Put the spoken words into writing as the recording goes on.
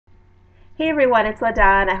Hey everyone, it's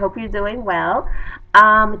LaDon. I hope you're doing well.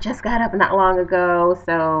 Just got up not long ago,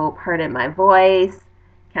 so pardon my voice.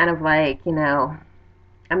 Kind of like, I'm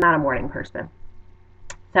not a morning person.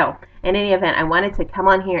 So, in any event, I wanted to come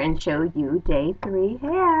on here and show you day 3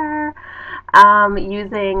 hair.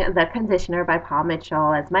 Using the conditioner by Paul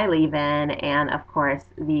Mitchell as my leave-in, and of course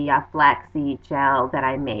the flaxseed gel that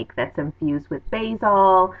I make that's infused with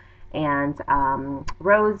basil and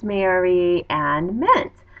rosemary and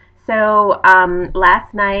mint. So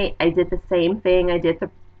last night I did the same thing I did the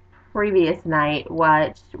previous night,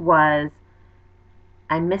 which was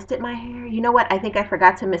I misted my hair. You know what? I think I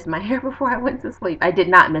forgot to mist my hair before I went to sleep. I did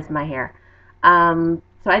not mist my hair. So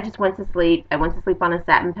I just went to sleep. I went to sleep on a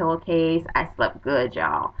satin pillowcase. I slept good,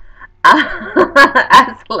 y'all.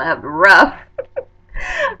 I slept rough.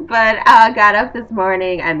 But I got up this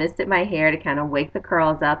morning. I misted my hair to kind of wake the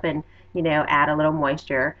curls up and, add a little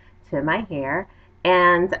moisture to my hair.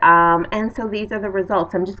 And so these are the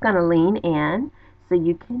results. I'm just going to lean in so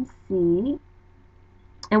you can see.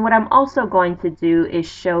 And what I'm also going to do is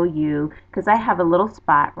show you, because I have a little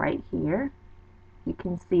spot right here. You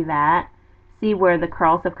can see that. See where the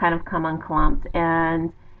curls have kind of come unclumped,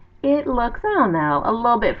 and it looks, I don't know, a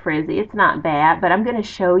little bit frizzy. It's not bad, but I'm going to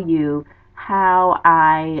show you how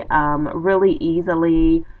I really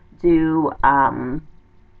easily do a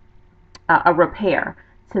repair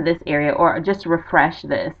to this area, or just refresh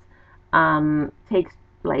this. Takes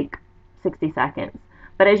like 60 seconds.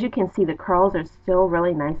 But as you can see, the curls are still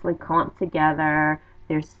really nicely clumped together.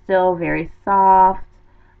 They're still very soft.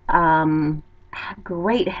 Um,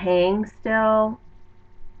 Great hang still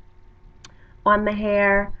on the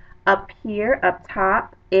hair. Up here, up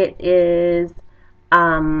top,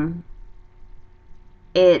 um,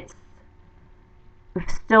 it's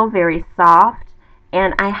still very soft,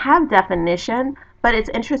 and I have definition, but it's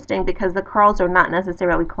interesting because the curls are not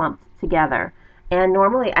necessarily clumped together, and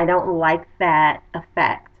normally I don't like that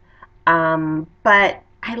effect, but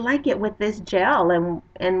I like it with this gel, and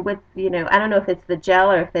with, I don't know if it's the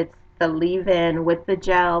gel or if it's the leave-in with the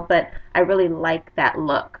gel, but I really like that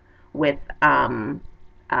look with or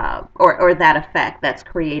that effect that's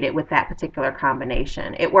created with that particular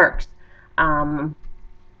combination. It works. Um,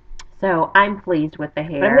 so I'm pleased with the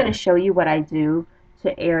hair. But I'm going to show you what I do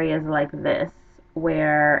to areas like this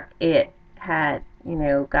where it had,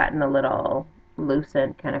 gotten a little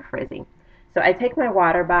loosened, kind of frizzy. So I take my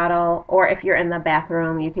water bottle, or if you're in the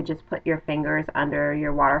bathroom, you could just put your fingers under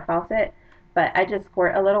your water faucet. But I just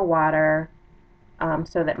squirt a little water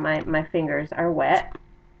so that my fingers are wet.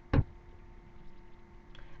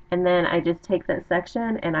 And then I just take that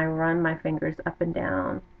section and I run my fingers up and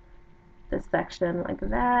down this section like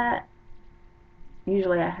that.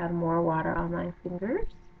 Usually I have more water on my fingers.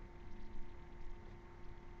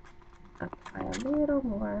 Apply a little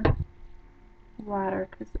more water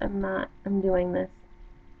because I'm doing this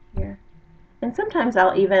here. And sometimes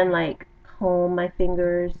I'll even like comb my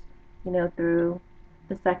fingers, through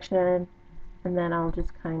the section, and then I'll just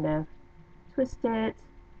kind of twist it,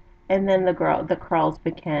 and then the curls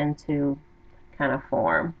begin to kind of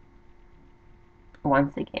form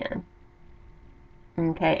once again.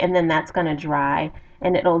 Okay, and then that's going to dry,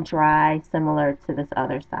 and it'll dry similar to this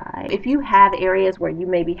other side. If you have areas where you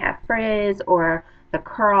maybe have frizz, or the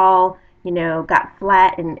curl, got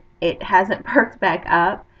flat and it hasn't perked back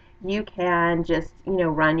up, you can just,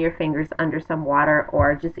 run your fingers under some water,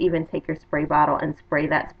 or just even take your spray bottle and spray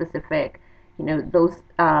that specific, those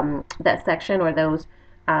that section, or those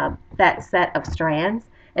that set of strands,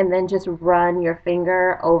 and then just run your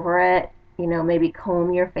finger over it, maybe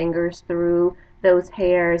comb your fingers through those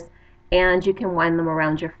hairs, and you can wind them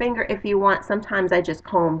around your finger if you want. Sometimes I just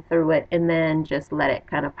comb through it and then just let it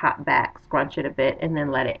kind of pop back, scrunch it a bit, and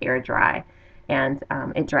then let it air dry, and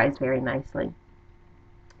it dries very nicely.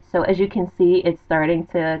 So as you can see, it's starting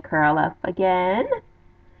to curl up again,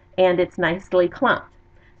 and it's nicely clumped.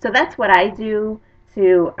 So that's what I do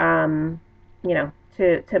to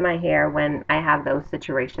to my hair when I have those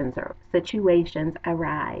situations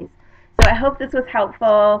arise. So I hope this was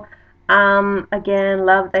helpful. Again,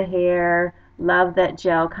 love the hair, love that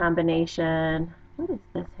gel combination. What is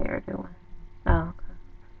this hair doing? Oh,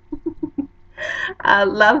 okay.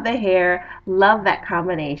 Love the hair, love that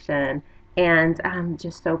combination, and I'm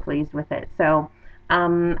just so pleased with it. So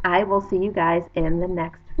I will see you guys in the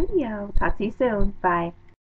next video. Talk to you soon. Bye.